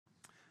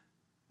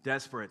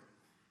Desperate.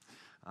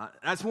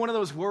 That's one of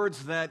those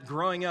words that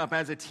growing up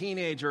as a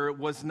teenager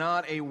was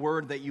not a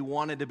word that you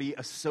wanted to be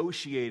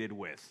associated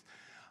with,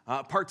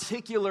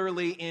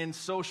 particularly in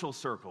social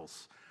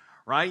circles,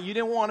 right? You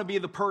didn't want to be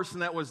the person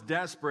that was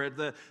desperate,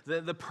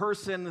 the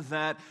person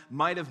that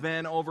might have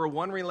been over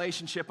one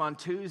relationship on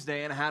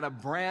Tuesday and had a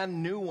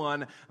brand new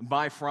one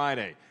by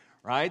Friday.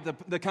 Right?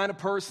 The kind of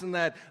person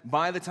that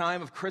by the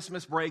time of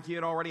Christmas break, you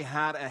had already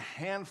had a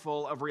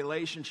handful of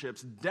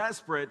relationships.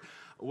 Desperate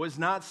was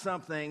not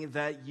something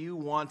that you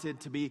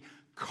wanted to be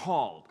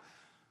called.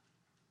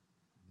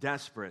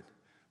 Desperate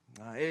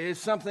is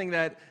something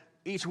that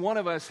each one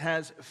of us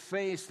has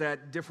faced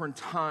at different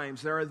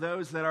times. There are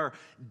those that are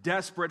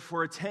desperate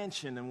for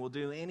attention and will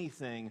do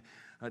anything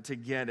to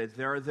get it.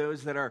 There are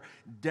those that are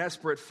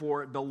desperate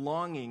for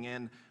belonging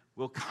and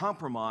will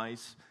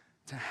compromise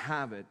to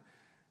have it.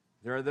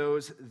 There are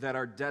those that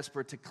are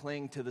desperate to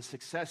cling to the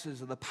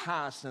successes of the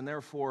past and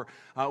therefore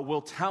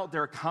will tout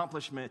their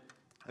accomplishments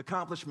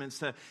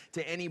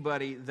to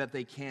anybody that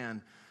they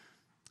can.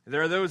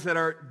 There are those that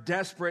are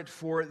desperate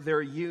for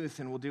their youth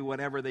and will do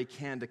whatever they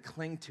can to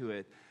cling to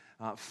it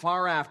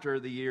far after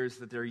the years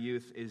that their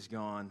youth is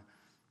gone.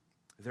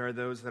 There are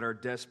those that are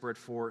desperate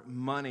for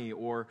money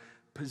or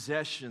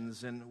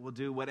possessions and will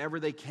do whatever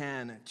they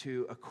can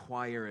to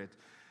acquire it.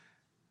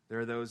 There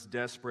are those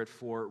desperate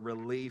for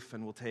relief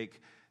and will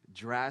take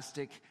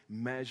drastic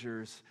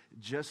measures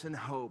just in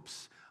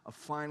hopes of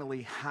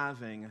finally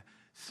having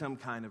some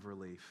kind of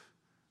relief.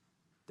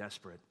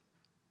 Desperate.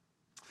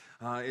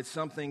 It's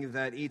something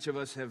that each of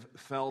us have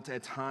felt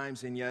at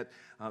times, and yet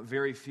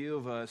very few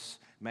of us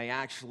may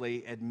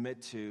actually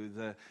admit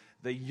to.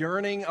 The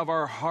yearning of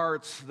our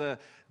hearts, the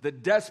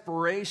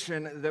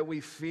desperation that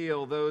we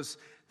feel, those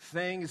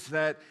things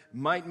that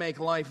might make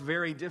life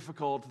very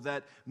difficult,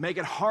 that make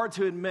it hard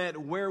to admit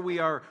where we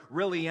are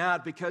really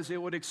at because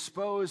it would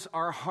expose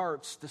our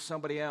hearts to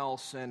somebody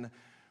else. And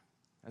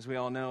as we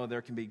all know,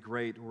 there can be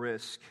great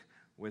risk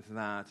with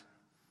that.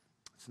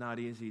 It's not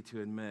easy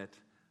to admit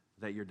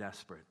that you're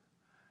desperate.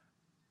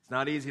 It's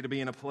not easy to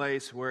be in a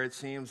place where it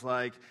seems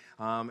like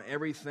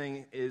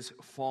everything is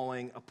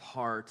falling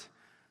apart.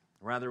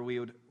 Rather, we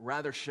would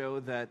rather show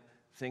that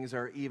things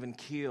are even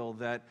keel,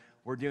 that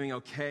we're doing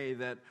okay,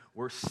 that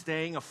we're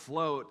staying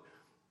afloat.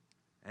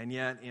 And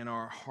yet, in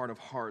our heart of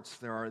hearts,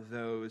 there are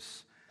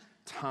those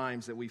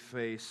times that we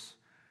face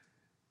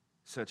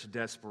such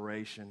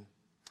desperation.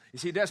 You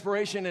see,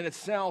 desperation in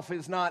itself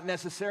is not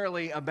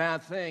necessarily a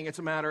bad thing. It's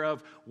a matter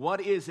of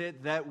what is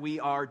it that we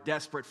are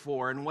desperate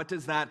for, and what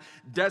does that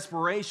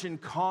desperation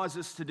cause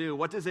us to do?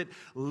 What does it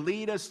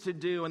lead us to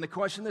do? And the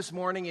question this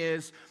morning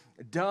is,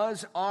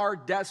 does our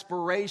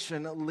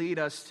desperation lead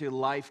us to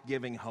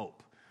life-giving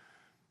hope?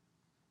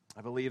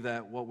 I believe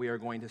that what we are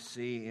going to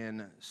see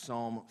in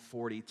Psalm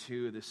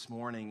 42 this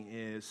morning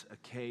is a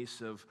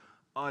case of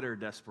utter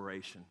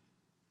desperation.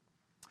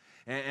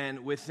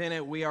 And within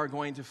it, we are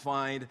going to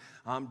find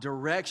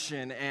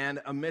direction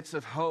and a midst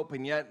of hope,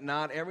 and yet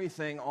not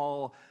everything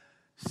all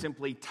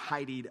simply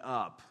tidied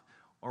up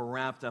or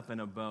wrapped up in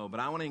a bow.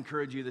 But I want to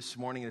encourage you this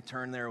morning to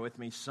turn there with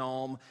me,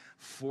 Psalm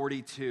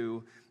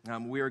 42.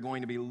 We are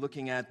going to be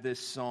looking at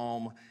this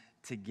psalm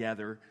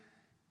together.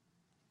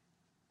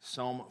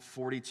 Psalm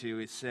 42,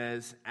 it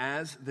says,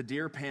 "As the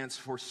deer pants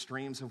for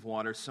streams of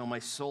water, so my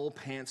soul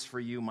pants for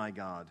you, my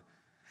God.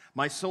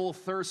 My soul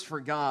thirsts for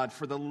God,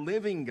 for the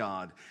living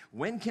God.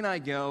 When can I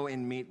go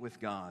and meet with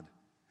God?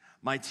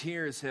 My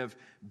tears have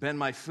been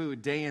my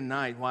food day and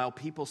night, while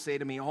people say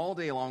to me all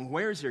day long,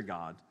 'Where's your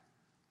God?'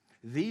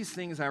 These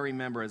things I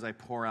remember as I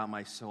pour out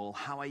my soul,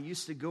 how I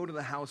used to go to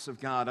the house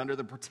of God under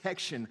the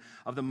protection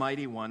of the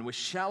Mighty One, with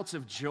shouts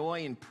of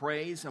joy and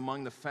praise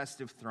among the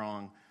festive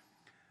throng.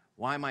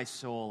 Why, my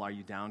soul, are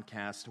you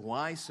downcast?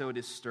 Why so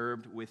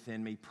disturbed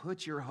within me?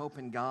 Put your hope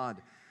in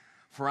God,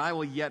 for I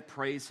will yet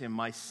praise him,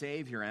 my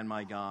Savior and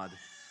my God.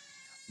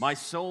 My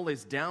soul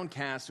is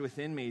downcast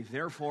within me,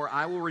 therefore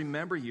I will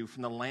remember you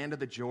from the land of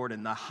the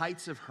Jordan, the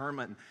heights of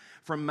Hermon,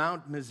 from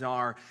Mount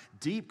Mizar.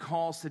 Deep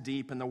calls to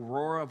deep, and the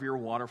roar of your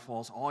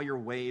waterfalls, all your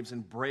waves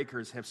and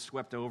breakers have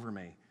swept over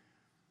me.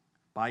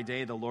 By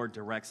day the Lord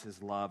directs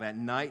his love, at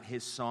night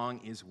his song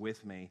is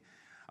with me,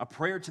 a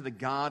prayer to the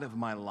God of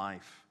my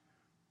life.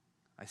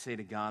 I say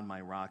to God,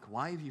 my rock,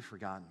 why have you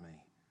forgotten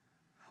me?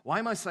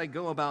 Why must I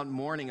go about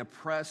mourning,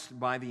 oppressed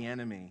by the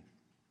enemy?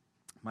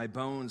 My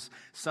bones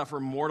suffer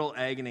mortal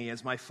agony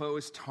as my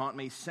foes taunt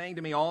me, saying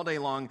to me all day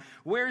long,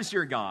 'Where's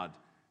your God?'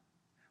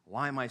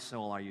 Why, my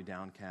soul, are you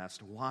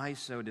downcast? Why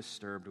so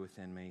disturbed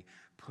within me?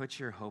 Put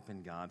your hope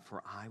in God,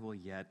 for I will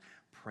yet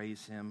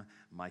praise him,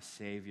 my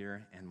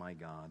Savior and my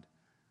God."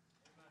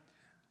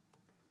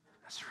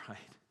 That's right.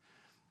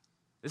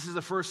 This is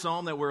the first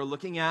psalm that we're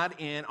looking at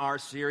in our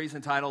series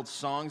entitled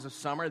Songs of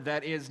Summer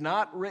that is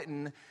not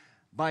written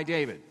by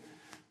David.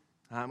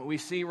 We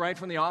see right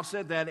from the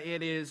offset that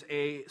it is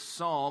a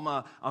psalm,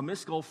 a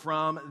miscal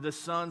from the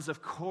sons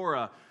of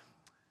Korah.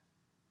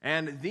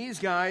 And these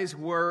guys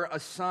were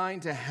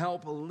assigned to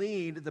help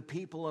lead the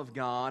people of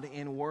God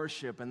in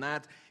worship, and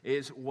that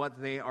is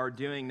what they are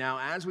doing. Now,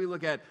 as we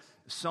look at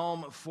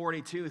Psalm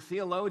 42.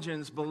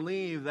 Theologians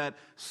believe that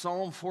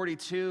Psalm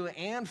 42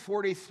 and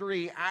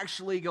 43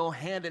 actually go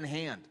hand in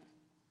hand.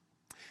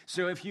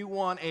 So if you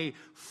want a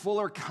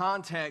fuller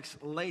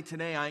context late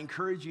today, I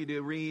encourage you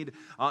to read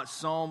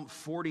Psalm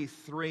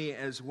 43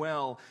 as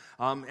well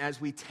as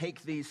we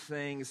take these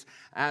things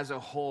as a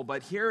whole.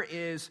 But here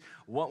is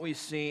what we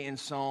see in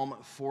Psalm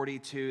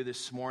 42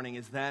 this morning,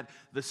 is that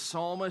the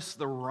psalmist,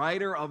 the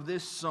writer of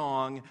this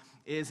song,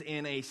 is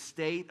in a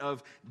state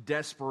of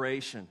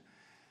desperation.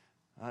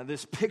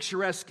 This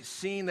picturesque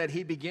scene that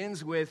he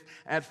begins with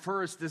at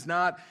first does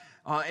not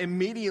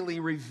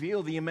immediately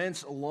reveal the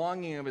immense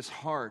longing of his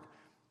heart.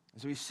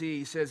 As we see,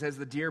 he says, as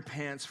the deer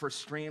pants for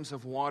streams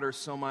of water,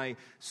 so my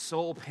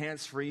soul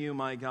pants for you,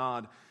 my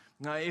God.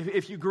 Now,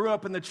 if you grew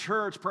up in the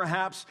church,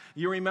 perhaps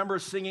you remember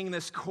singing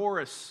this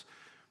chorus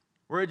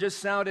where it just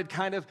sounded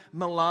kind of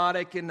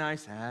melodic and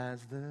nice.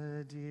 As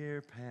the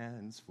deer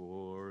pants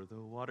for the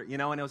water. You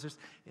know, and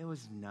it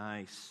was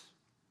nice.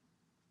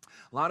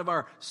 A lot of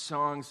our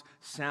songs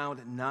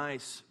sound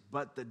nice,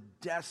 but the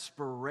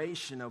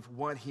desperation of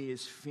what he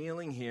is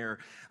feeling here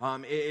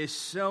is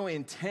so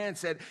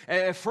intense.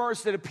 At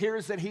first, it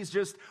appears that he's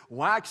just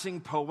waxing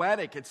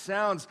poetic. It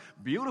sounds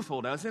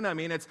beautiful, doesn't it? I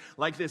mean, it's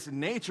like this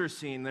nature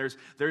scene. There's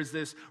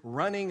this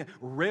running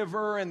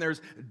river, and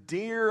there's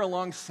deer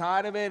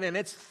alongside of it, and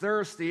it's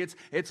thirsty.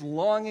 It's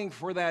longing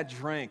for that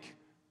drink.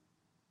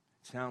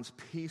 It sounds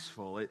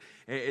peaceful.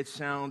 It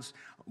sounds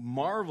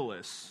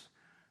marvelous.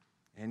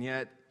 And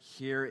yet,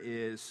 here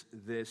is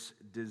this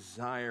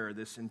desire,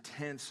 this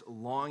intense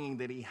longing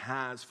that he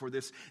has for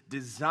this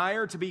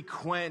desire to be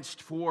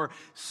quenched, for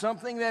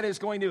something that is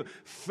going to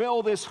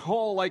fill this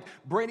hole. Like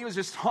Brady was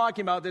just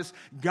talking about, this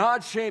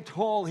God-shaped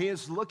hole. He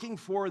is looking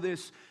for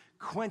this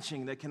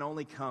quenching that can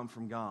only come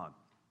from God.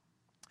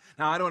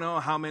 Now, I don't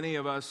know how many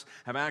of us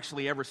have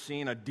actually ever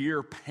seen a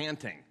deer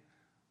panting.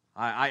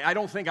 I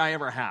don't think I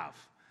ever have.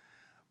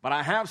 But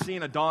I have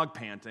seen a dog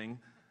panting.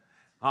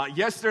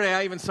 Yesterday,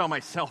 I even saw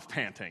myself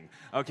panting,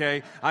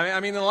 okay? I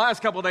mean, in the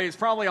last couple of days,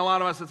 probably a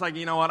lot of us, it's like,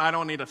 you know what, I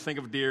don't need to think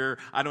of deer.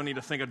 I don't need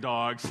to think of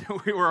dogs.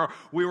 We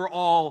were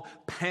all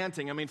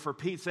panting. I mean, for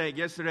Pete's sake,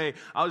 yesterday,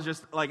 I was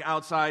just like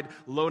outside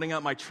loading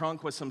up my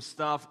trunk with some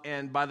stuff,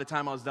 and by the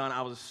time I was done,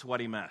 I was a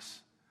sweaty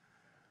mess.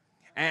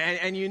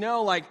 And you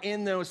know, like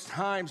in those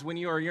times when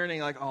you are yearning,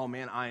 like, oh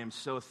man, I am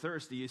so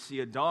thirsty. You see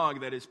a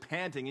dog that is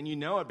panting, and you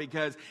know it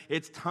because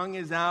its tongue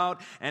is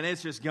out and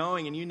it's just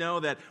going. And you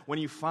know that when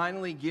you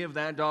finally give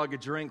that dog a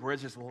drink where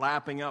it's just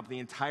lapping up the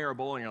entire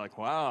bowl, and you're like,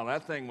 wow,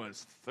 that thing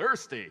was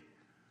thirsty.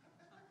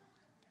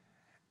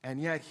 And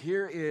yet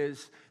here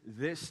is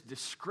this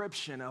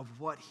description of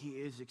what he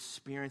is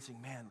experiencing.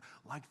 Man,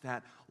 like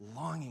that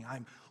longing.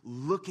 I'm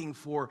looking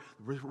for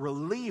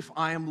relief.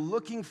 I am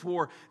looking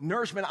for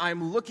nourishment. I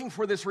am looking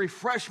for this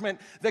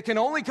refreshment that can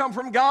only come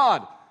from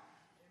God.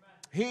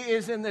 He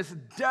is in this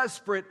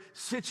desperate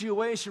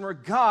situation where,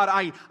 God,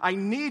 I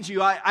need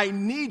you. I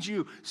need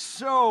you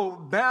so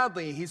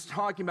badly. He's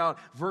talking about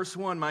verse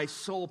 1, my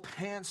soul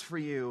pants for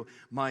you,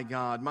 my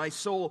God. My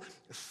soul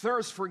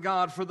thirsts for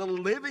God, for the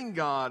living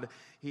God.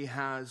 He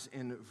has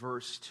in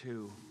verse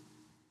 2.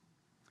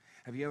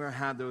 Have you ever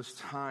had those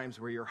times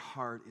where your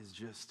heart is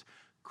just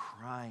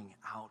crying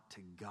out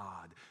to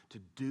God to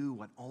do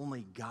what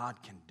only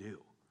God can do?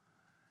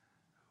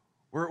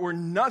 Where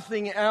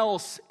nothing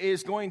else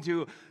is going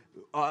to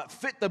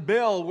fit the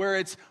bill, where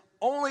it's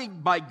only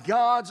by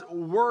God's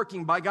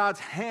working, by God's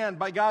hand,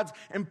 by God's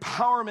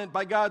empowerment,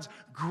 by God's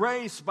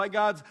grace, by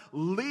God's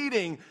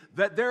leading,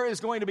 that there is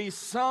going to be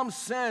some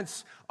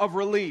sense of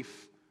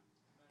relief.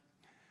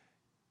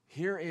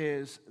 Here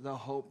is the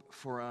hope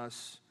for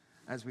us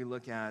as we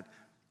look at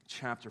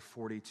chapter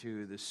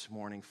 42 this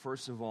morning.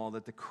 First of all,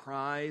 that the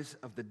cries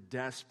of the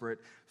desperate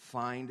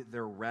find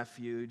their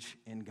refuge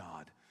in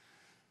God.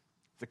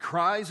 The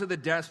cries of the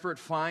desperate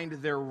find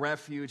their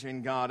refuge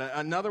in God.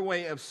 Another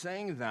way of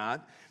saying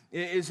that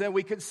is that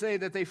we could say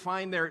that they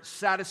find their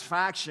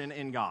satisfaction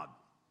in God.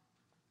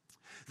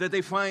 That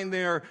they find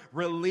their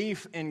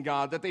relief in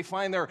God, that they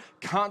find their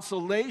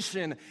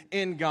consolation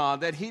in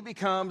God, that He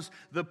becomes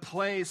the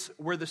place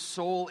where the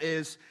soul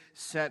is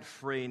set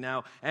free.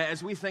 Now,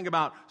 as we think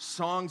about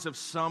songs of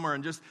summer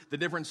and just the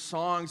different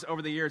songs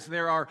over the years,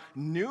 there are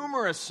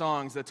numerous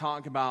songs that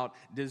talk about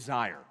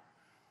desire,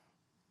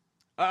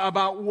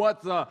 about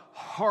what the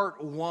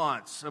heart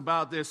wants,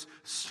 about this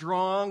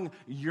strong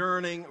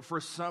yearning for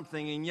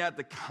something, and yet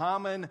the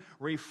common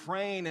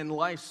refrain in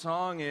life's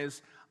song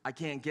is, I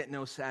can't get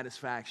no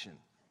satisfaction.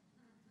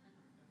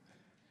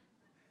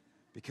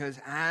 Because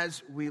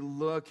as we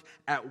look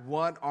at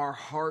what our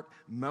heart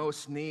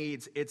most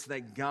needs, it's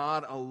that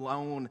God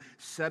alone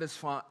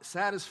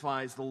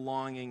satisfies the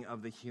longing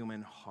of the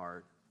human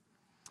heart.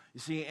 You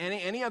see,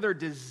 any other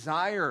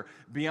desire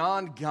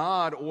beyond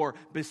God or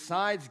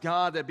besides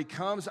God that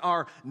becomes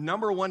our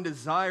number one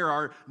desire,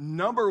 our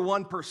number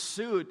one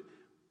pursuit,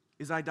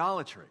 is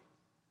idolatry.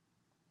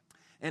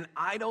 And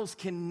idols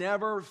can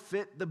never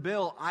fit the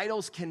bill.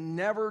 Idols can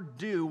never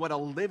do what a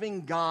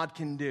living God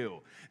can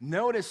do.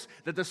 Notice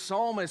that the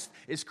psalmist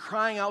is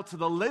crying out to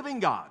the living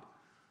God.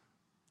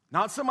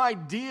 not some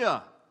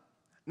idea,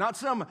 not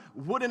some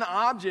wooden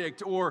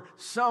object or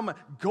some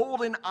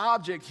golden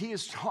object. He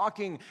is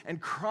talking and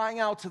crying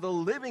out to the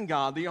living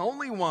God, the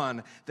only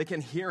one that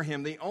can hear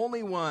him, the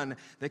only one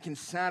that can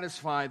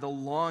satisfy the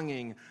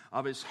longing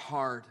of his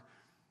heart.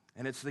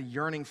 And it's the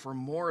yearning for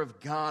more of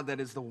God that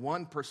is the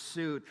one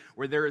pursuit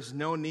where there is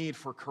no need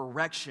for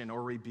correction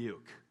or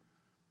rebuke.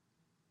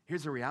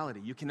 Here's the reality.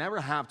 You can never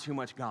have too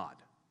much God.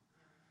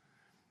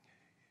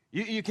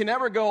 You can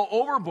never go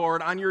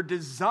overboard on your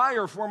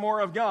desire for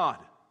more of God.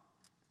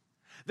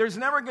 There's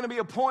never going to be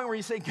a point where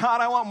you say, God,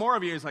 I want more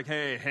of you. He's like,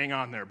 hey, hang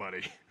on there,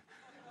 buddy.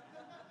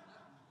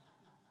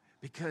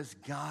 Because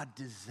God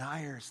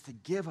desires to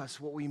give us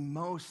what we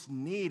most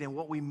need, and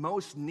what we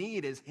most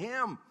need is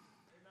him.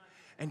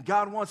 And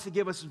God wants to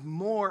give us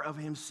more of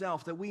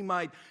himself that we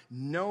might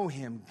know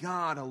him.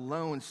 God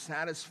alone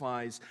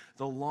satisfies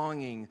the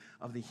longing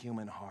of the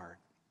human heart.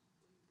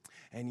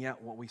 And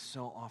yet what we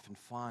so often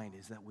find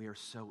is that we are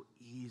so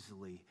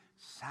easily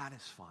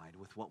satisfied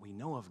with what we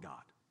know of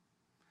God.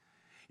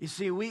 You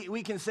see,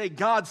 we can say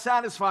God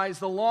satisfies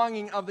the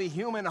longing of the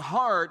human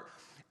heart,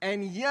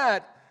 and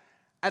yet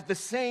at the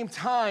same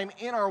time,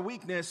 in our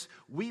weakness,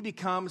 we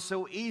become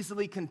so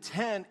easily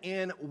content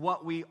in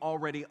what we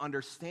already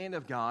understand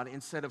of God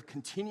instead of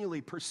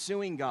continually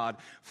pursuing God.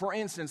 For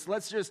instance,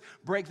 let's just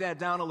break that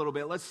down a little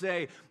bit. Let's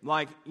say,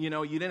 you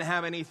didn't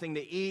have anything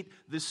to eat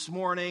this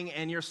morning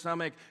and your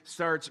stomach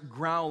starts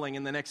growling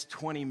in the next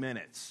 20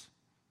 minutes.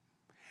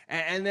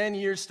 And then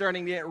you're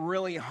starting to get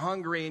really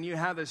hungry, and you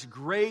have this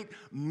great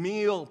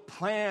meal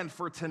planned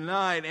for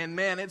tonight. And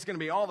man, it's going to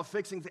be all the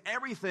fixings.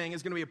 Everything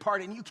is going to be a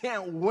part, and you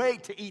can't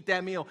wait to eat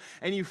that meal.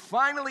 And you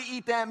finally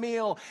eat that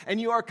meal, and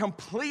you are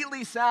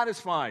completely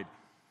satisfied.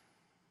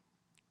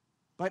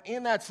 But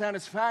in that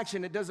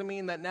satisfaction, it doesn't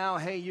mean that now,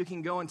 hey, you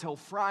can go until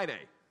Friday.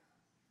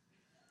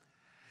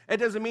 It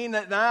doesn't mean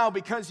that now,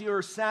 because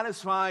you're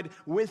satisfied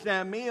with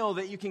that meal,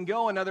 that you can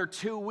go another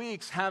 2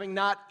 weeks having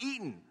not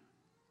eaten.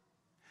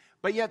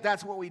 But yet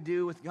that's what we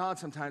do with God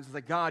sometimes. It's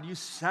like, God, you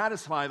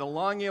satisfy the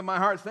longing of my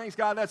heart. Thanks,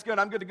 God, that's good.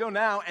 I'm good to go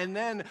now. And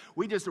then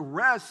we just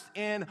rest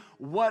in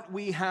what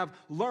we have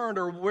learned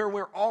or where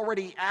we're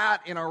already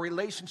at in our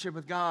relationship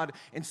with God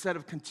instead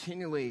of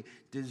continually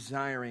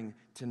desiring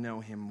to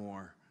know him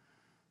more.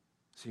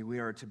 See, we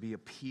are to be a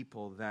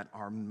people that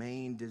our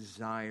main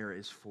desire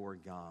is for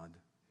God.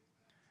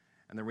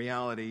 And the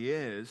reality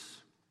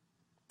is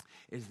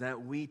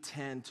that we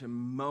tend to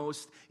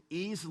most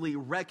easily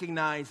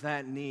recognize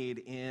that need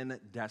in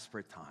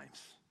desperate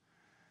times.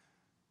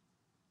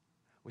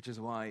 Which is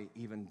why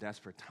even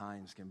desperate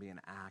times can be an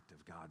act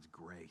of God's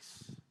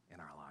grace in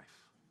our life.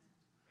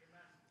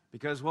 Amen.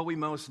 Because what we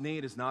most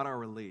need is not our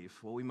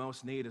relief. What we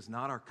most need is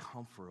not our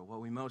comfort. What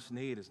we most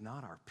need is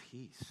not our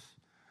peace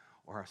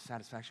or our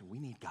satisfaction. We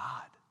need God.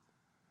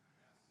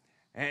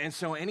 And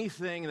so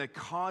anything that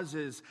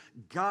causes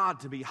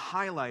God to be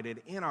highlighted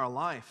in our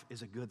life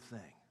is a good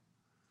thing,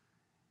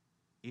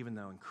 even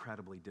though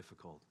incredibly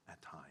difficult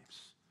at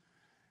times.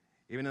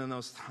 Even in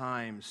those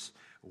times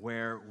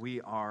where we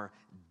are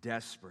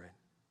desperate,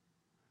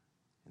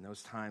 in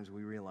those times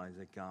we realize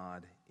that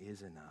God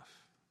is enough.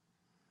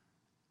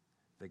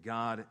 That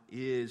God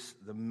is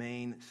the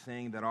main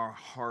thing that our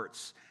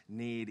hearts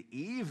need,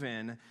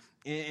 even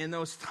in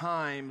those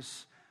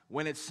times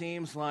when it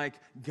seems like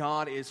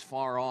God is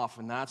far off.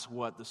 And that's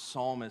what the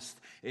psalmist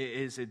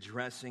is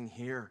addressing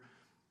here.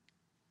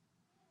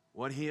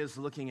 What he is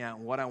looking at,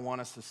 what I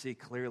want us to see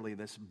clearly,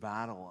 this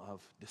battle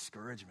of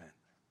discouragement,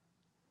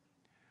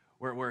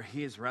 where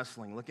he is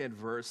wrestling. Look at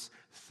verse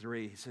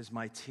 3. He says,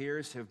 my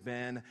tears have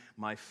been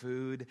my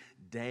food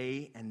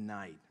day and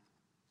night.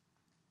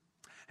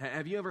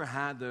 Have you ever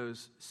had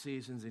those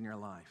seasons in your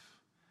life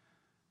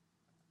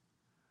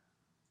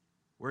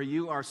where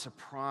you are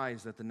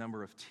surprised at the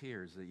number of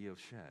tears that you have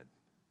shed?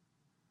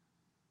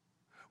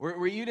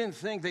 Where you didn't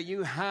think that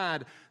you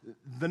had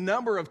the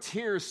number of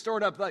tears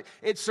stored up. Like,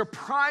 it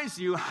surprised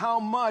you how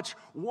much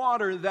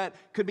water that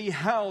could be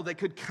held, that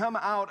could come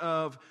out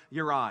of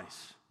your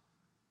eyes.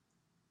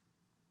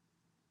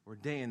 Where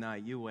day and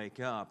night you wake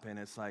up and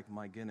it's like,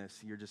 my goodness,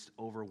 you're just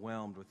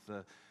overwhelmed with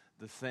the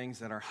things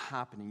that are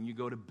happening. You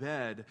go to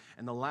bed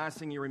and the last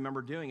thing you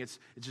remember doing is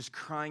just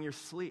crying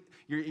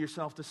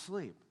yourself to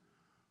sleep.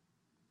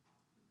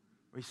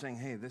 Or you're saying,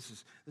 hey,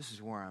 this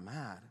is where I'm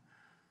at.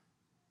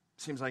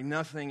 Seems like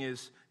nothing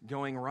is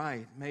going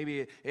right.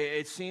 Maybe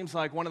it seems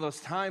like one of those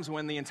times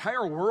when the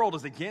entire world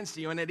is against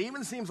you, and it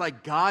even seems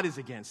like God is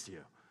against you.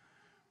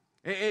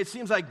 It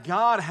seems like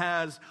God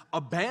has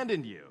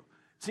abandoned you.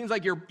 It seems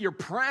like you're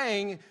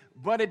praying,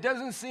 but it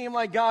doesn't seem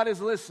like God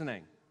is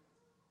listening.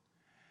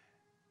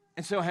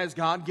 And so has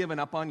God given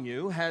up on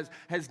you? Has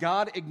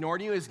God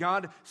ignored you? Is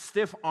God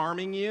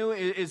stiff-arming you?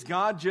 Is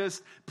God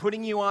just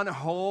putting you on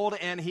hold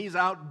and he's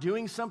out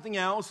doing something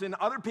else in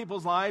other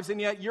people's lives, and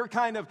yet you're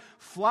kind of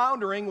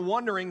floundering,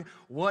 wondering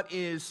what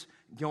is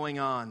going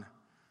on?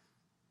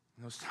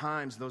 Those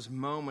times, those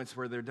moments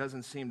where there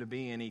doesn't seem to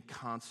be any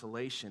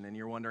consolation and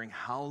you're wondering,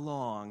 how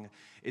long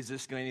is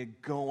this going to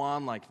go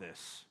on like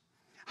this?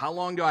 How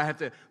long do I have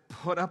to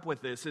put up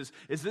with this? Is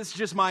this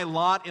just my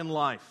lot in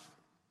life?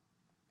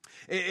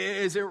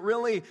 Is it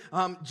really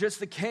just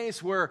the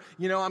case where,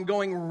 I'm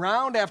going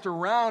round after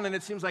round and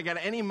it seems like at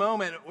any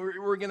moment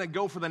we're going to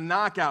go for the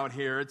knockout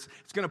here. It's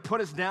going to put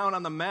us down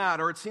on the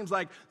mat, or it seems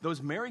like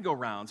those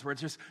merry-go-rounds where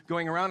it's just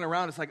going around and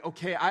around. It's like,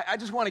 okay, I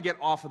just want to get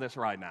off of this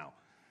right now.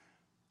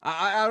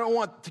 I don't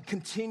want to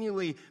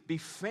continually be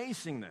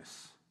facing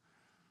this.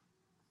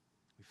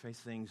 We face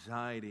the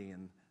anxiety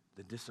and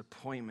the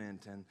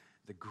disappointment and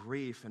the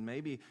grief, and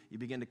maybe you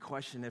begin to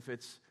question if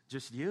it's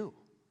just you.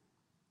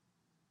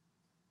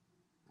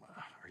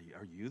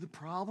 Are you the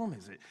problem?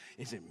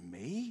 Is it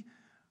me?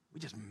 We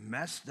just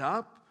messed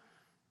up?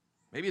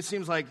 Maybe it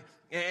seems like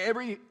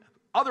every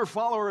other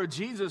follower of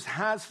Jesus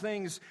has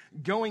things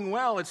going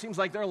well. It seems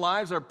like their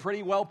lives are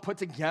pretty well put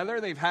together.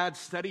 They've had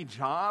steady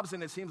jobs,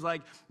 and it seems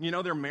like,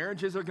 their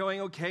marriages are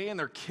going okay, and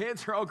their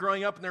kids are all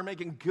growing up, and they're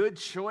making good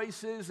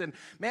choices. And,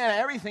 man,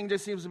 everything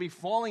just seems to be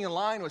falling in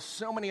line with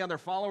so many other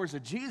followers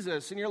of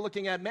Jesus. And you're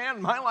looking at,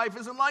 man, my life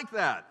isn't like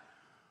that.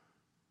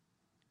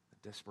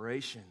 The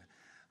desperation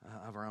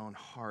of our own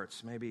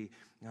hearts. Maybe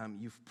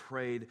you've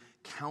prayed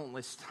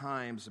countless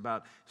times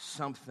about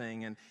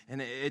something, and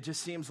it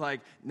just seems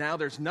like now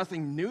there's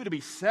nothing new to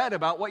be said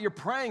about what you're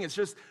praying. It's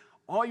just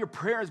all your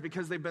prayers,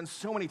 because they've been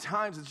so many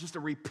times, it's just a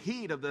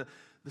repeat of the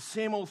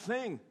same old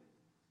thing.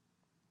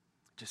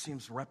 It just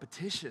seems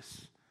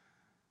repetitious.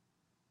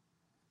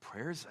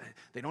 Prayers,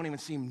 they don't even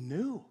seem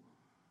new.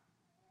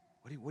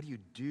 What do you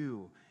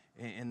do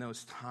in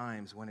those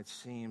times when it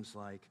seems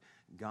like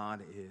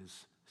God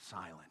is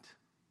silent?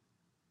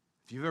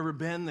 If you've ever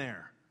been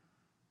there,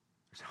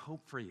 there's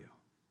hope for you,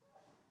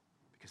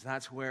 because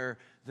that's where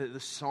the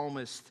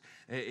psalmist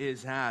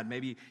is at.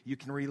 Maybe you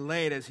can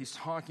relate as he's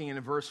talking in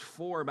verse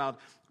 4 about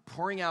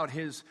pouring out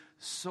his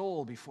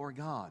soul before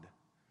God,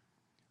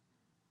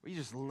 where you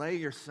just lay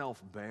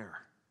yourself bare.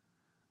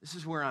 This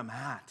is where I'm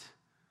at.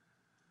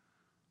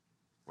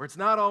 Where it's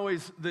not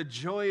always the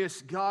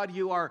joyous, God,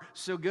 you are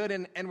so good,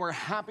 and we're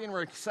happy and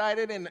we're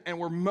excited and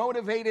we're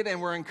motivated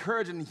and we're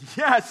encouraged, and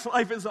yes,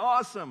 life is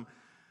awesome.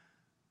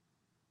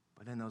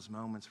 But in those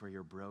moments where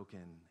you're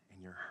broken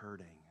and you're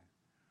hurting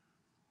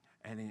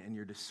and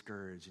you're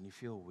discouraged and you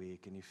feel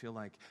weak and you feel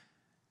like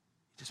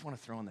you just want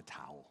to throw in the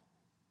towel,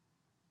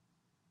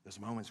 those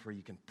moments where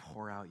you can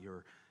pour out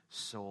your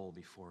soul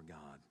before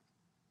God,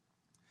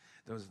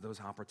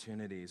 those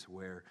opportunities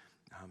where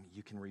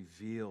you can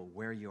reveal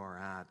where you are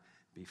at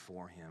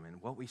before him.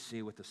 And what we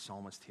see with the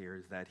psalmist here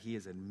is that he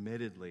is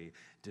admittedly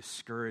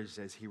discouraged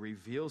as he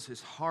reveals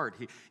his heart.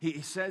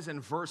 He says in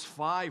verse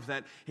 5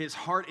 that his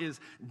heart is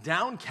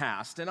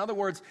downcast. In other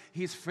words,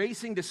 he's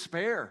facing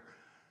despair.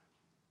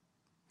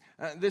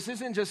 This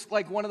isn't just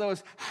like one of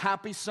those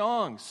happy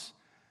songs.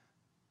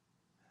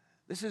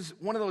 This is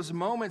one of those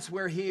moments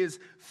where he is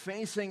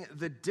facing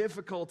the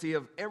difficulty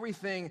of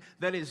everything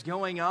that is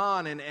going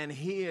on, and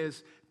he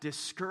is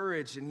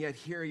discouraged, and yet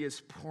here he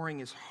is pouring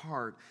his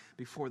heart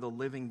before the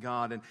living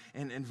God.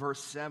 And in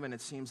verse 7, it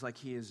seems like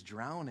he is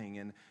drowning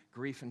in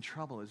grief and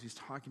trouble as he's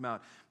talking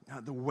about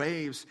the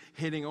waves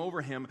hitting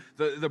over him,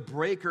 the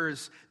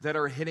breakers that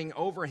are hitting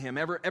over him.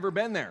 Ever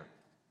been there?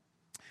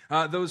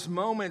 Those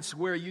moments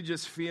where you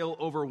just feel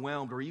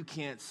overwhelmed, or you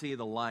can't see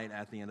the light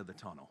at the end of the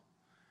tunnel.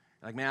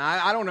 Like, man,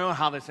 I don't know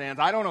how this ends.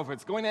 I don't know if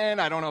it's going to end.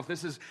 I don't know if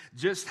this is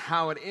just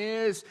how it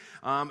is.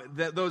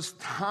 Those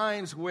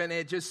times when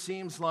it just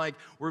seems like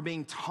we're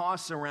being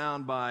tossed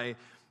around by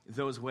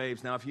those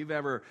waves. Now, if you've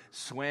ever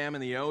swam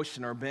in the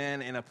ocean or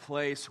been in a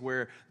place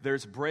where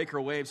there's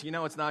breaker waves,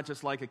 it's not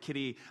just like a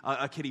kiddie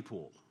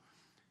pool.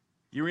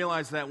 You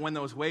realize that when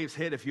those waves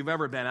hit, if you've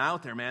ever been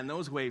out there, man,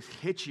 those waves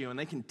hit you and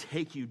they can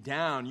take you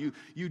down.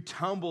 You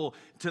tumble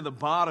to the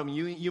bottom.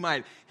 You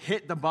might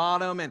hit the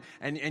bottom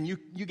and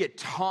you get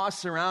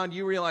tossed around.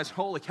 You realize,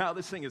 holy cow,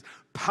 this thing is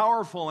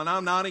powerful and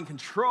I'm not in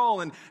control.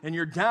 And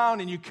you're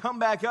down and you come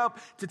back up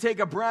to take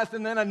a breath,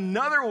 and then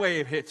another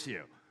wave hits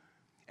you.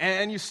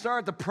 And you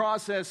start the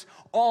process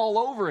all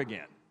over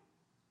again.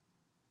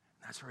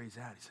 That's where he's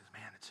at. He says,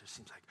 man, it just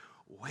seems like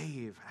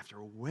wave after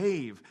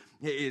wave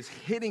is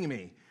hitting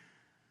me.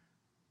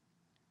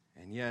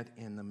 And yet,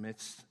 in the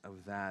midst of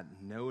that,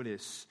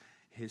 notice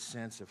his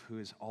sense of who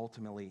is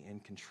ultimately in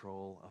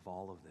control of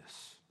all of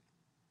this.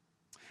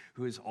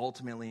 Who is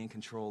ultimately in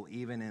control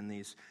even in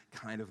these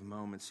kind of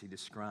moments. He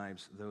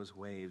describes those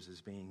waves as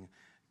being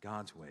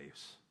God's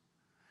waves.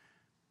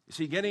 You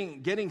see,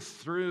 getting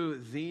through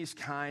these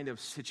kind of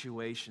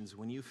situations,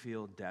 when you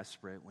feel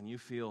desperate, when you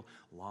feel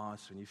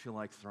lost, when you feel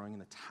like throwing in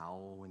the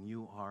towel, when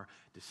you are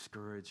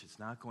discouraged, it's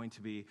not going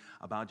to be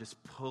about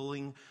just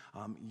pulling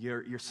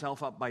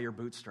yourself up by your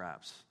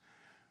bootstraps.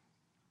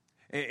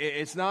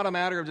 It's not a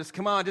matter of just,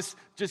 come on,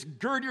 just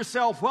gird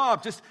yourself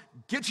up, just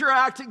get your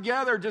act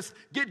together, just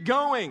get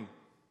going.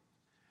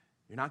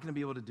 You're not going to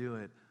be able to do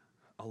it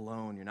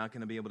alone. You're not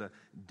going to be able to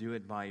do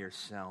it by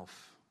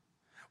yourself.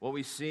 What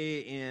we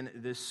see in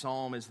this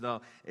psalm is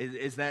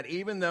that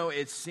even though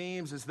it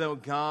seems as though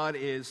God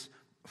is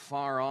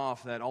far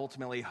off that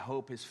ultimately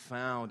hope is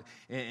found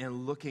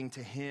in looking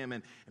to Him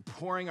and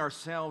pouring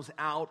ourselves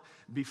out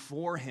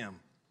before Him.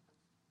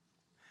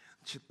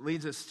 Which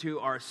leads us to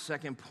our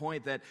second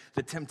point, that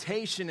the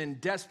temptation in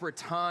desperate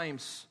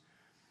times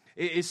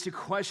is to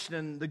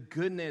question the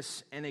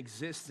goodness and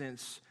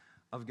existence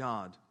of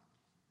God.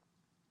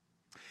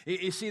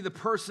 You see, the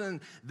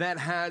person that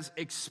has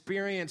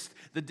experienced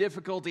the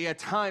difficulty at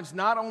times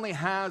not only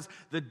has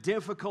the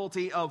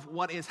difficulty of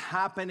what is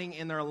happening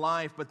in their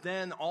life, but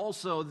then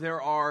also there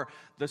are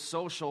the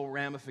social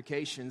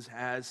ramifications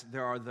as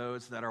there are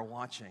those that are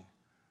watching.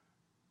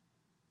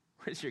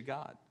 Where's your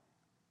God?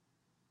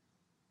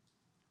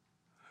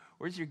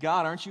 Where's your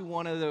God? Aren't you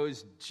one of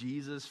those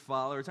Jesus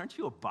followers? Aren't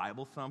you a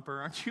Bible thumper?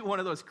 Aren't you one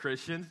of those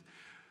Christians?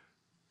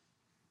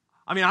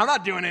 I mean, I'm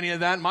not doing any of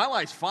that. My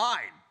life's fine.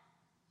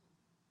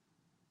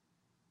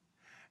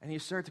 And you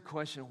start to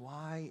question,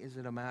 why is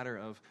it a matter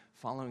of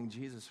following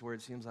Jesus where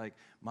it seems like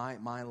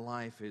my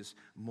life is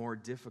more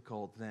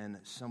difficult than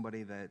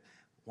somebody that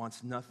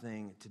wants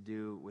nothing to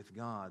do with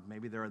God?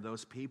 Maybe there are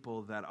those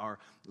people that are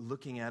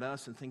looking at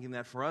us and thinking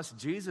that for us,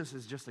 Jesus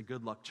is just a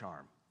good luck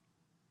charm.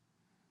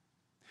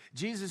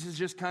 Jesus is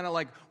just kind of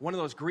like one of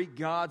those Greek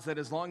gods that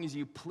as long as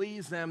you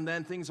please them,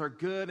 then things are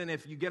good. And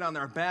if you get on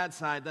their bad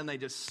side, then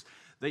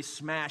they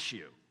smash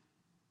you.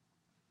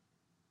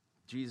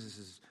 Jesus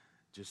is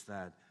just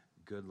that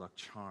good luck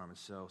charm. And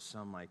so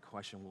some might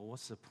question, well,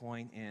 what's the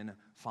point in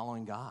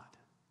following God?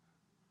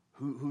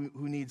 Who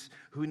needs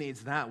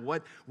that?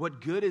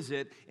 What good is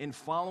it in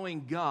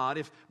following God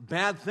if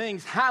bad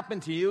things happen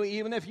to you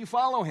even if you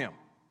follow Him?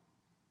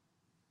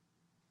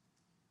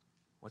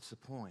 What's the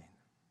point?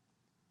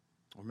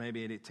 Or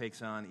maybe it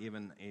takes on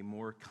even a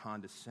more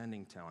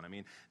condescending tone. I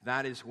mean,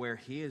 that is where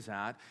he is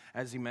at,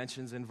 as he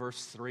mentions in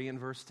verse 3 and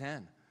verse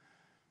 10.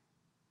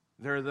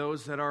 There are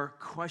those that are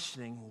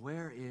questioning,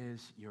 where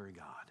is your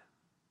God?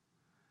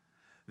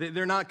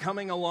 They're not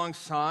coming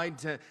alongside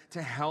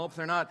to help.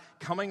 They're not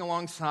coming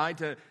alongside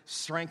to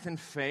strengthen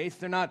faith.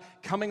 They're not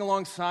coming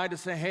alongside to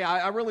say, hey,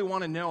 I really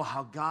want to know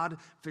how God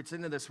fits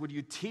into this. Would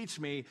you teach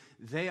me?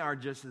 They are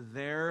just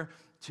there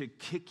to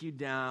kick you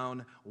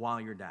down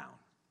while you're down.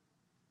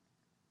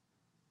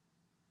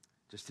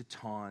 Just to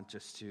taunt,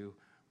 just to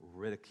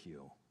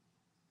ridicule.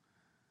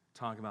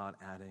 Talk about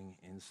adding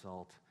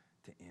insult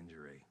to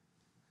injury.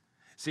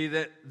 See,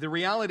 the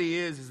reality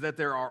is that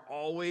there are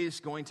always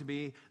going to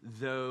be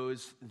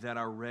those that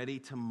are ready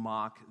to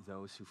mock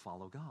those who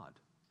follow God.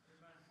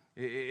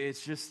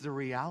 It's just the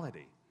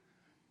reality.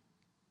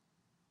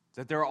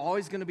 That there are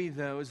always going to be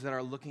those that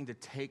are looking to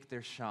take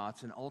their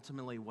shots, and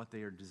ultimately what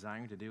they are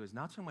desiring to do is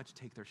not so much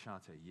take their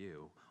shots at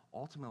you.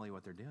 Ultimately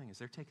what they're doing is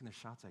they're taking their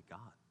shots at God.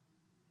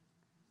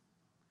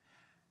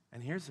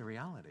 And here's the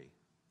reality.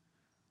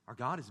 Our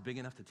God is big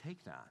enough to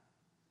take that.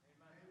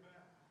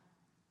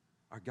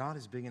 Our God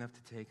is big enough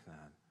to take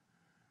that.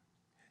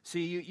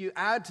 See, you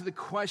add to the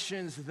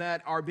questions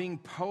that are being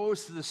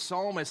posed to the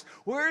psalmist,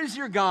 where is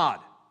your God?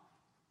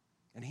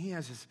 And he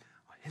has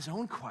his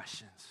own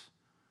questions.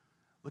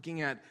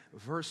 Looking at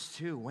verse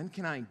 2, when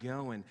can I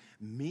go and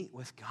meet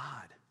with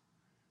God?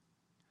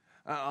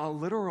 A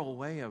literal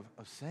way of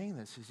saying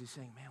this is he's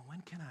saying, man,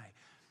 when can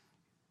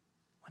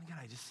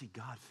I just see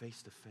God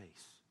face to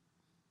face?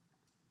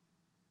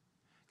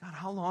 God,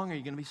 how long are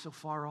you going to be so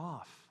far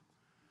off?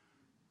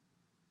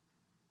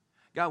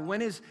 God,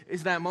 when is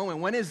that moment?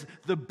 When is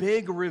the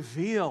big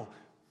reveal?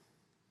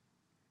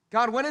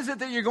 God, when is it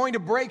that you're going to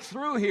break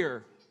through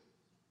here?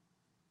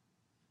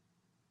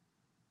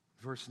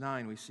 Verse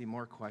 9, we see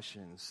more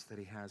questions that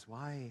he has.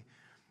 Why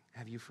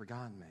have you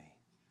forgotten me?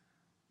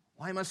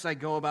 Why must I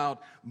go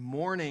about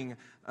mourning,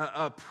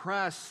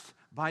 oppressed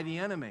by the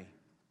enemy?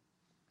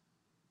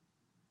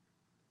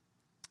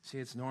 See,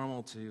 it's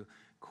normal to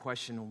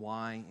question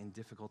why in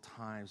difficult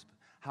times.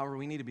 However,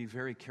 we need to be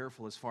very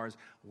careful as far as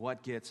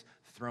what gets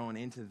thrown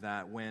into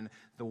that when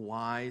the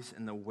whys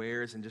and the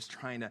wheres and just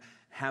trying to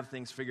have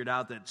things figured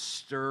out that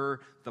stir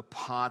the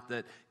pot,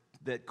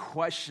 that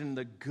question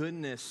the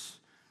goodness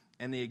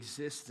and the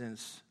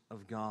existence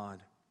of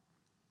God.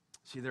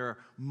 See, there are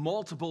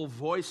multiple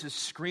voices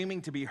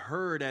screaming to be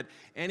heard at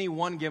any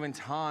one given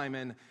time,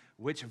 and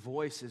which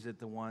voice is it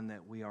the one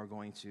that we are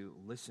going to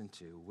listen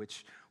to?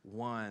 Which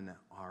one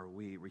are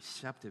we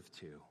receptive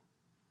to?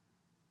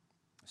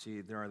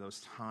 See, there are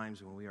those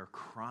times when we are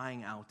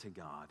crying out to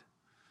God.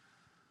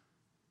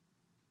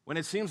 When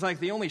it seems like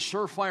the only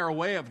surefire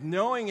way of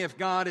knowing if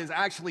God is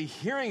actually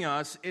hearing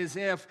us is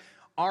if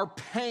our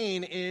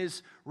pain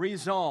is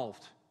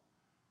resolved.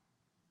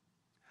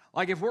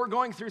 Like if we're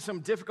going through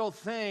some difficult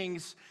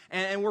things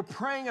and we're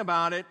praying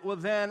about it, well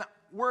then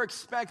we're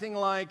expecting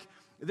like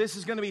this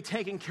is going to be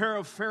taken care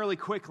of fairly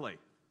quickly.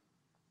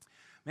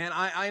 Man,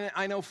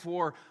 I know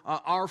for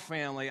our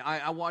family,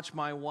 I watched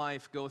my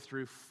wife go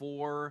through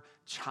 4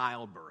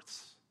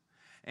 childbirths.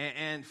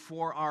 And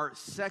for our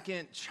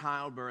second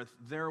childbirth,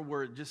 there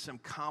were just some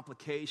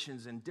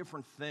complications and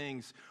different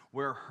things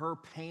where her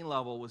pain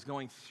level was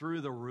going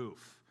through the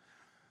roof.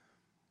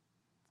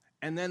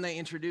 And then they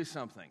introduced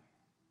something,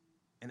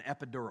 an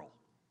epidural.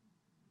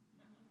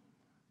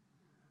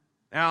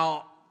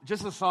 Now,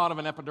 just the thought of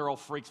an epidural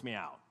freaks me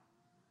out.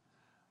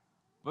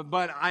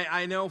 But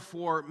I know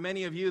for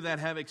many of you that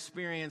have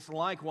experienced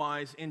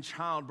likewise in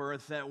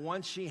childbirth that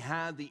once she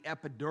had the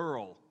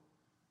epidural,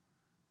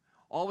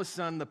 all of a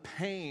sudden the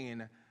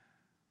pain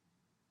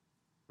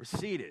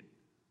receded.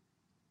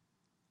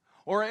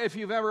 Or if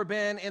you've ever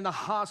been in the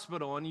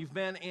hospital and you've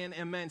been in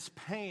immense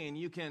pain,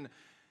 you can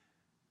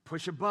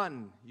push a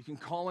button, you can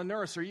call a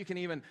nurse, or you can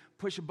even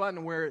push a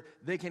button where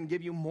they can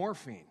give you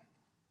morphine.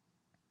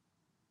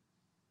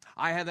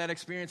 I had that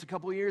experience a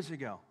couple of years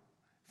ago.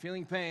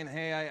 Feeling pain,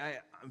 hey,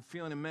 I'm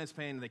feeling immense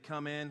pain. They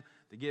come in,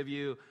 they give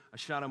you a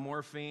shot of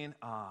morphine.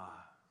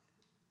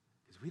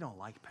 Because we don't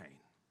like pain.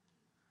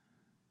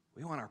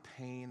 We want our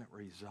pain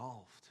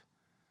resolved.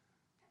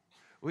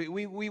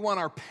 We want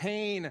our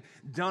pain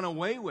done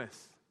away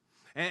with.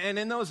 And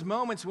in those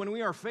moments when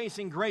we are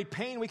facing great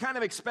pain, we kind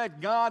of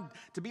expect God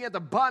to be at the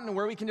button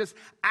where we can just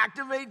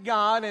activate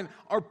God and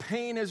our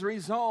pain is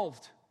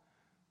resolved.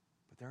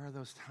 But there are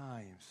those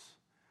times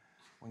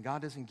when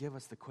God doesn't give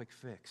us the quick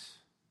fix.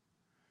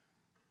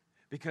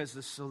 Because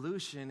the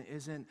solution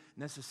isn't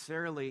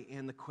necessarily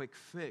in the quick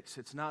fix.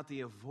 It's not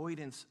the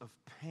avoidance of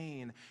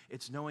pain.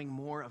 It's knowing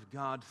more of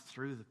God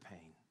through the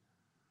pain.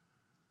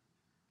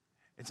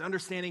 It's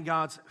understanding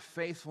God's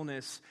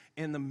faithfulness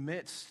in the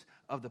midst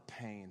of the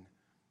pain.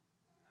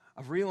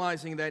 Of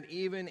realizing that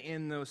even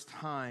in those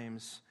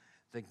times,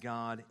 that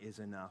God is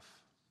enough.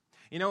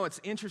 You know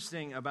what's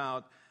interesting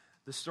about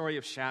the story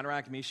of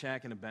Shadrach,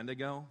 Meshach, and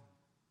Abednego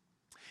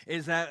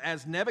is that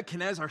as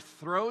Nebuchadnezzar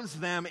throws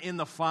them in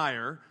the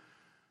fire,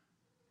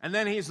 and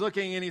then he's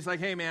looking and he's like,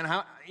 hey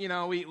man,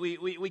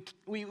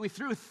 we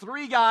threw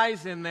 3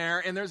 guys in there,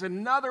 and there's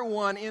another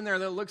one in there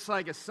that looks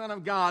like a son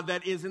of God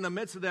that is in the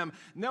midst of them.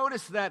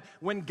 Notice that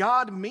when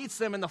God meets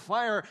them in the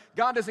fire,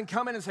 God doesn't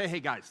come in and say, hey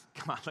guys,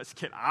 come on, let's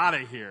get out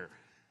of here.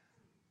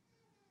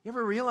 You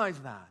ever realize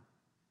that?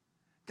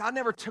 God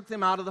never took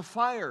them out of the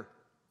fire.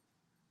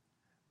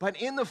 But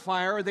in the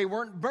fire, they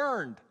weren't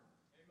burned.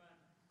 Amen.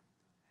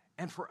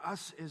 And for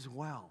us as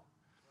well,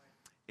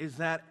 is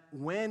that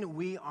when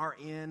we are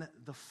in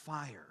the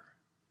fire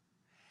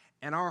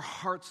and our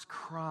heart's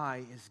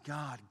cry is,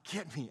 God,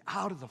 get me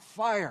out of the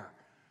fire,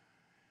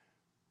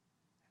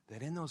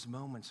 that in those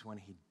moments when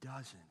he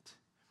doesn't,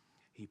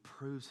 he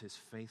proves his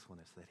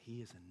faithfulness, that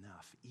he is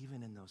enough,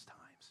 even in those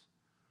times.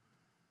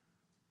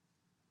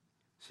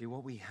 See,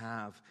 what we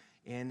have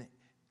in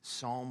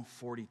Psalm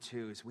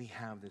 42 is we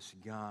have this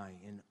guy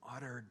in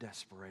utter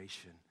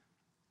desperation,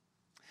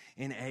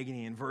 in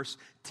agony. In verse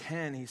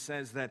 10, he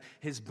says that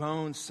his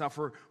bones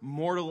suffer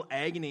mortal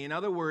agony. In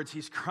other words,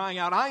 he's crying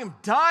out, I am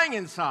dying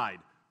inside.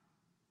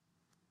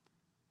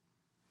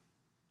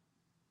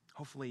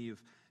 Hopefully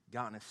you've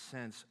gotten a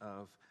sense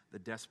of the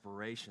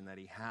desperation that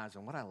he has.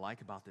 And what I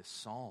like about this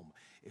psalm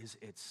is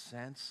its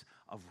sense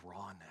of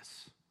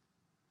rawness,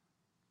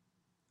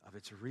 of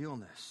its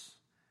realness,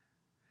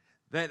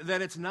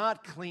 that it's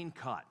not clean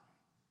cut.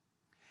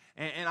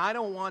 And I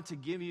don't want to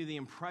give you the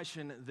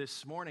impression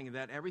this morning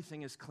that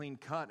everything is clean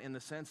cut in the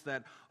sense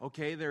that,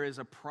 okay, there is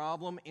a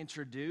problem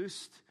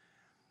introduced,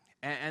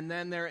 and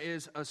then there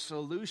is a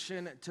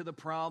solution to the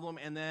problem,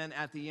 and then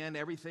at the end,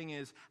 everything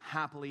is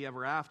happily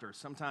ever after.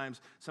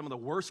 Sometimes some of the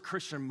worst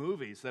Christian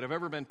movies that have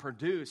ever been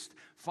produced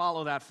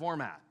follow that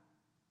format.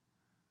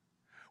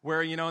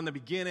 Where, in the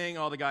beginning,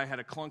 the guy had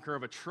a clunker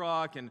of a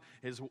truck, and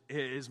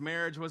his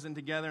marriage wasn't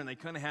together, and they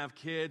couldn't have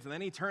kids. And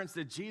then he turns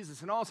to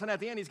Jesus, and all of a sudden, at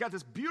the end, he's got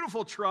this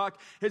beautiful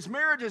truck. His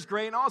marriage is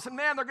great, and all of a sudden,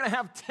 man, they're going to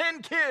have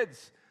 10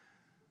 kids.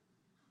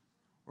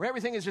 Where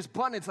everything is just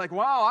buttoned. It's like,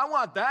 wow, I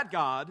want that,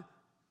 God.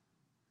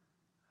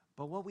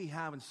 But what we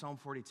have in Psalm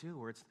 42,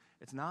 where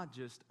it's not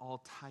just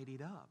all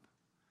tidied up,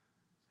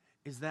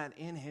 is that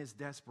in his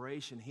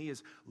desperation, he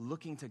is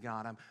looking to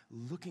God. I'm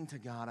looking to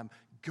God. I'm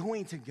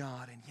going to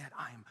God, and yet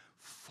I am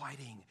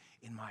fighting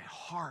in my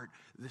heart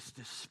this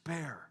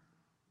despair.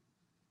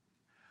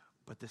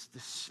 But this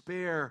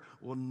despair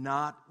will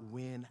not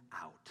win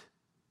out.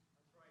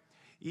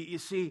 You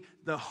see,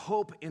 the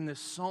hope in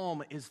this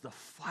psalm is the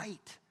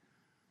fight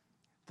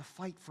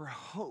for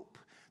hope,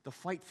 the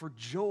fight for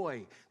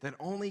joy that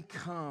only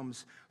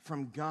comes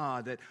from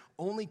God, that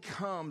only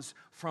comes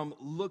from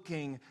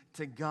looking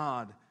to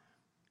God.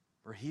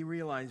 For he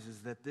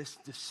realizes that this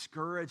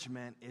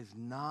discouragement is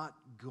not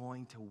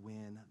going to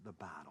win the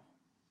battle.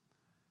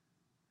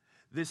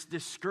 This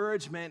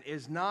discouragement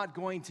is not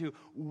going to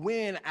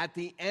win at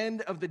the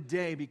end of the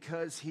day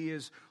because he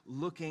is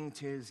looking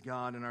to his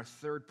God. And our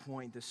third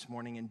point this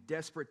morning, in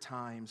desperate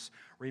times,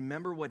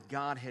 remember what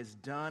God has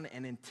done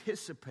and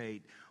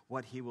anticipate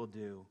what he will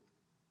do.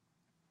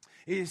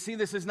 You see,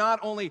 this is not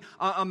only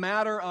a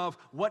matter of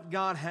what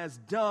God has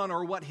done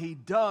or what he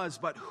does,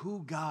 but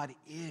who God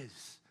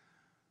is.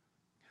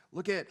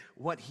 Look at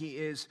what he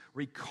is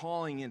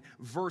recalling in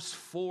verse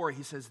 4.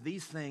 He says,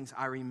 these things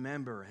I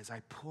remember as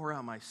I pour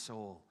out my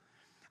soul.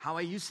 How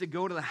I used to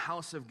go to the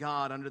house of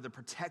God under the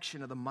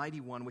protection of the Mighty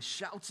One with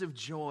shouts of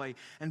joy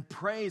and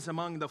praise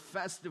among the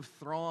festive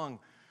throng.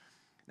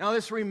 Now,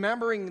 this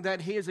remembering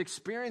that he is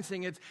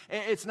experiencing,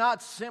 it's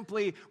not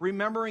simply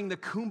remembering the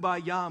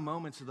kumbaya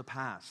moments of the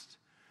past.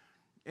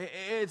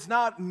 It's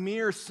not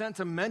mere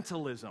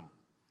sentimentalism.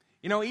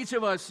 Each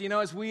of us,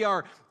 as we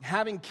are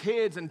having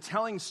kids and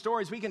telling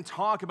stories, we can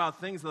talk about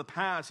things of the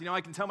past.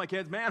 I can tell my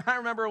kids, man, I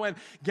remember when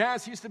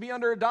gas used to be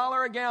under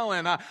 $1 a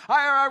gallon.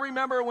 I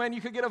remember when you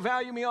could get a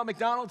value meal at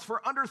McDonald's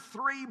for under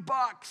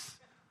 $3.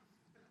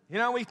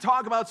 We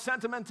talk about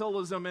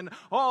sentimentalism and,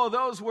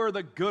 those were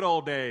the good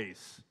old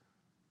days.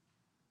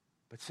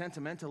 But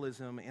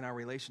sentimentalism in our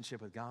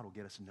relationship with God will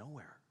get us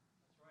nowhere.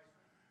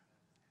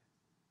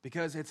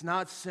 Because it's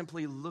not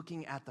simply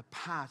looking at the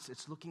past,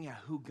 it's looking at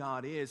who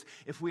God is.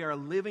 If we are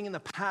living in the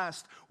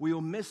past, we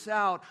will miss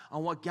out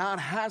on what God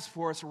has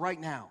for us right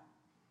now,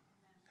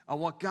 on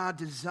what God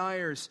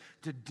desires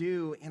to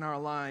do in our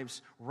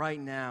lives right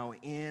now,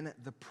 in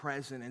the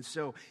present. And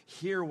so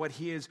here what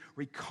he is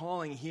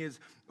recalling, he is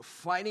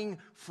fighting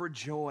for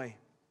joy.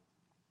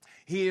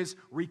 He is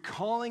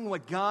recalling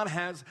what God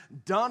has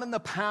done in the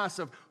past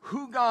of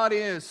who God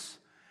is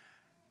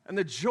and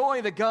the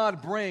joy that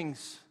God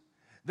brings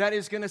that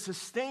is going to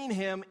sustain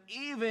him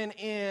even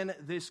in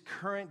this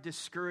current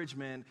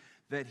discouragement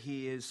that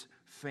he is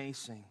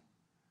facing.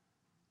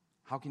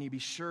 How can you be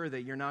sure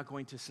that you're not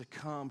going to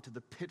succumb to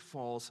the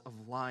pitfalls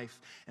of life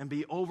and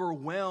be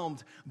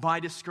overwhelmed by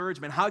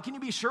discouragement? How can you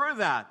be sure of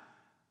that?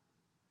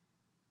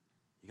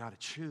 You got to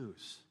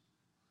choose.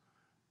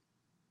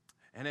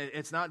 And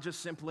it's not just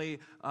simply,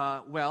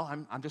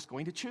 I'm just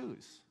going to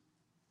choose.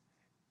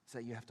 It's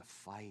that you have to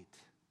fight,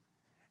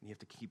 and you have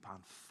to keep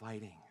on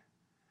fighting.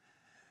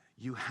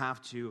 You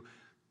have to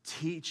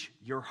teach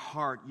your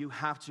heart. You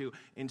have to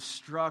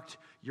instruct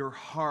your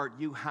heart.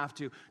 You have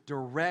to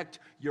direct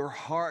your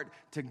heart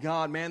to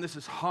God. Man, this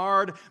is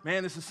hard.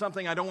 Man, this is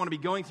something I don't want to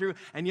be going through,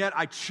 and yet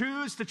I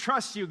choose to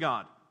trust you,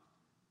 God.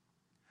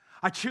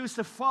 I choose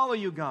to follow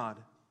you, God.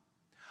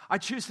 I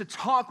choose to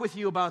talk with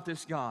you about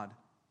this, God.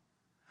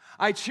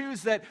 I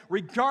choose that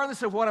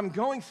regardless of what I'm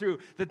going through,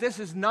 that this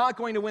is not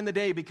going to win the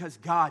day because,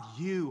 God,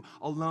 you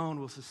alone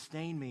will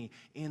sustain me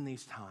in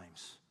these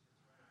times.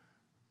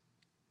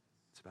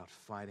 It's about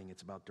fighting.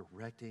 It's about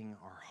directing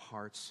our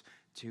hearts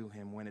to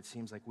him. When it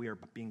seems like we are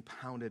being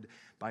pounded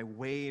by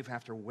wave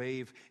after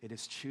wave, it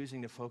is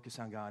choosing to focus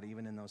on God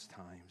even in those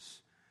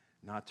times,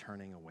 not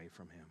turning away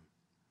from him.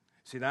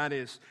 See, that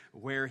is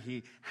where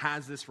he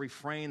has this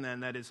refrain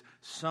then that is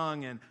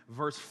sung in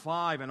verse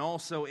 5 and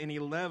also in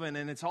 11.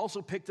 And it's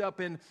also picked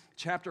up in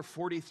chapter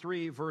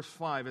 43, verse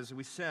 5. As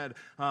we said,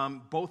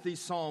 both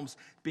these psalms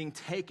being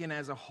taken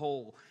as a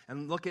whole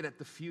and looking at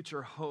the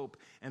future hope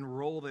and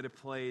role that it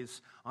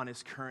plays on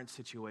his current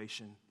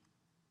situation.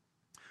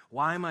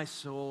 Why, my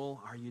soul,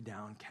 are you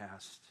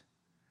downcast?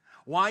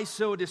 Why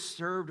so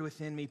disturbed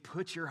within me?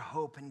 Put your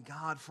hope in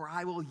God, for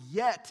I will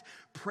yet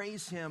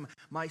praise him,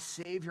 my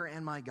Savior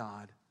and my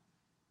God.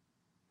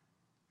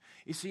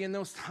 You see, in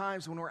those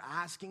times when we're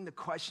asking the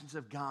questions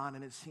of God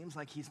and it seems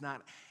like he's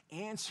not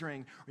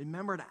answering,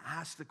 remember to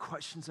ask the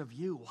questions of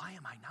you. Why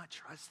am I not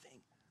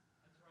trusting?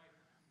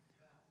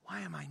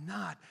 Why am I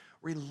not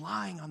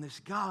relying on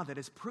this God that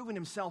has proven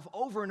himself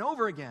over and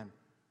over again?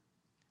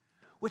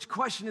 Which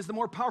question is the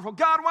more powerful?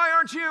 God, why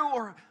aren't you?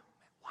 Or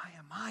why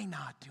am I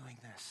not doing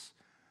this?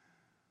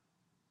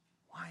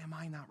 Why am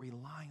I not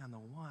relying on the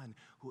one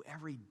who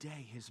every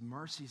day his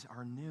mercies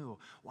are new?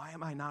 Why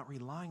am I not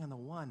relying on the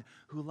one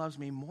who loves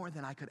me more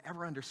than I could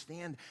ever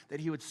understand that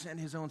he would send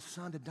his own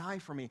son to die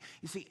for me?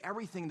 You see,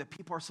 everything that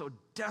people are so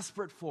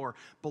desperate for,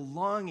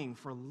 belonging,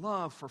 for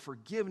love, for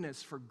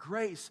forgiveness, for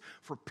grace,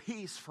 for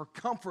peace, for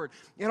comfort,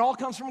 it all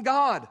comes from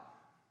God.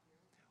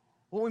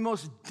 What we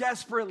most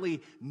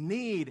desperately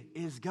need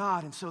is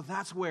God. And so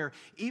that's where,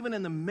 even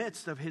in the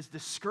midst of his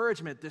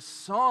discouragement, this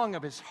song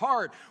of his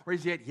heart, where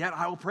he's yet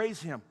I will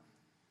praise him.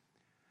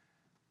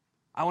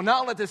 I will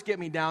not let this get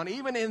me down.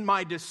 Even in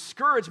my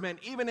discouragement,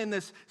 even in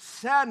this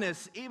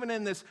sadness, even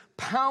in this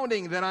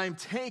pounding that I'm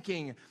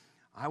taking,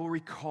 I will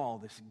recall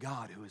this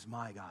God who is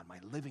my God, my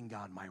living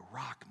God, my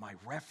rock, my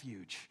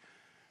refuge.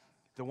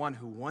 The one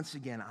who, once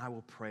again, I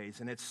will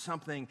praise. And it's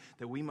something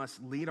that we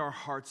must lead our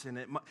hearts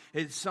in.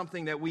 It's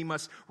something that we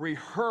must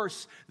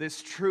rehearse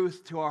this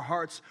truth to our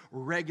hearts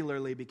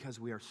regularly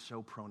because we are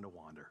so prone to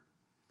wander.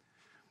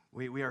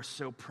 We are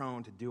so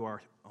prone to do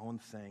our own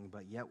thing,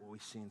 but yet what we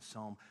see in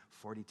Psalm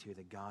 42,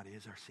 that God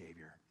is our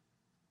Savior,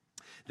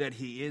 that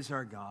he is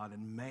our God,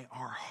 and may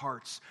our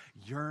hearts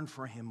yearn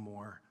for him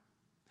more.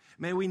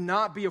 May we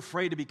not be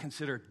afraid to be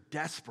considered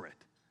desperate.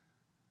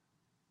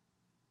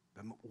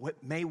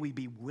 But may we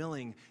be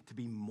willing to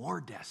be more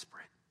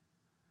desperate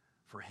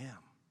for him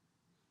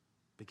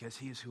because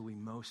he is who we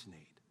most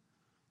need.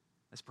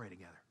 Let's pray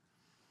together.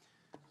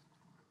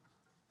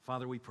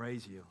 Father, we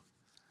praise you.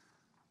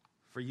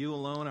 For you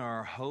alone are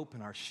our hope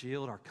and our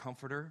shield, our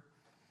comforter.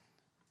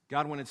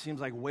 God, when it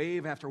seems like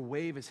wave after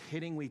wave is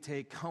hitting, we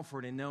take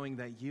comfort in knowing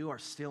that you are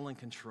still in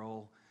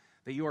control,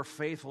 that you are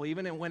faithful,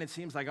 even when it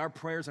seems like our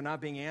prayers are not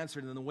being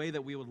answered in the way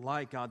that we would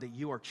like, God, that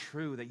you are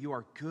true, that you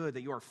are good,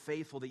 that you are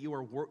faithful, that you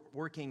are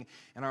working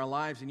in our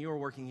lives, and you are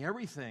working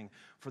everything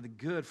for the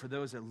good for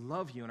those that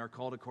love you and are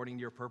called according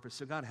to your purpose.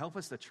 So God, help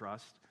us to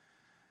trust.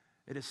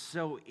 It is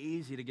so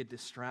easy to get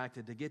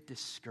distracted, to get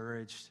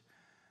discouraged.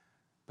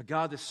 But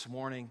God, this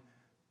morning,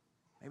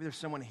 maybe there's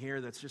someone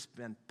here that's just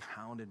been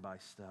pounded by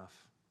stuff.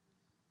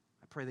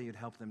 I pray that you'd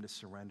help them to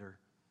surrender.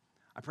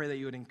 I pray that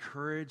you would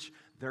encourage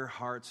their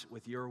hearts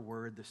with your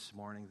word this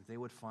morning, that they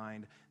would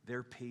find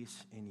their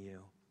peace in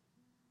you.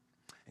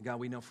 And God,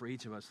 we know for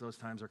each of us those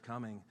times are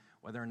coming,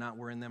 whether or not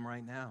we're in them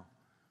right now.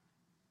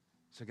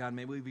 So God,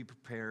 may we be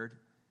prepared.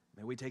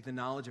 May we take the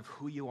knowledge of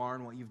who you are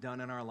and what you've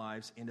done in our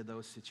lives into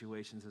those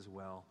situations as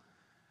well,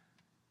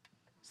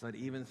 so that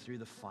even through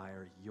the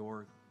fire,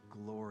 your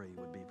glory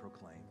would be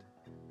proclaimed.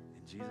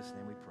 In Jesus'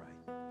 name we pray.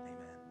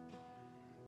 Amen.